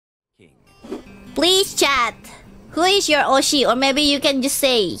Please chat. Who is your Oshi? Or maybe you can just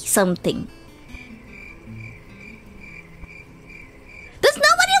say something. Does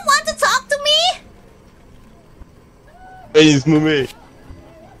nobody want to talk to me? Hey, it's Moome.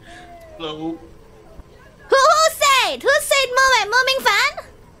 Hello. Who said? Who said Moome? Mooming fan?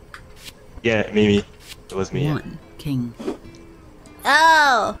 Yeah, Mimi. It was me. One king.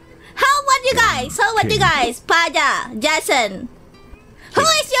 Oh. How about you guys? How about you guys? Paja, Jason. Who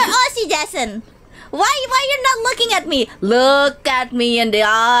is your Aussie, Jason? Why you're not looking at me? Look at me in the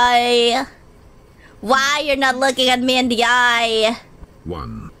eye. Why you're not looking at me in the eye?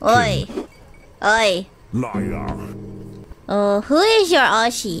 One. Oi. Oi. Liar. Oh, who is your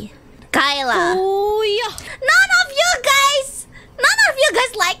Aussie? Kyla. Oh yeah. None of you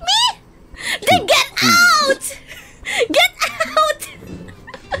guys like me? Then get out! Get out!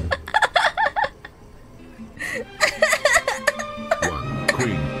 One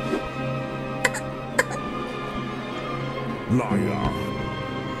queen. Liar.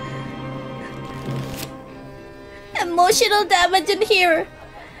 Emotional damage in here.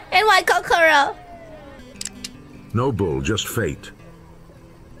 And my Kokoro. No bull, just fate.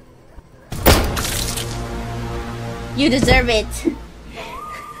 You deserve it.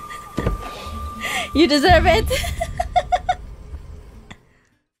 You deserve it.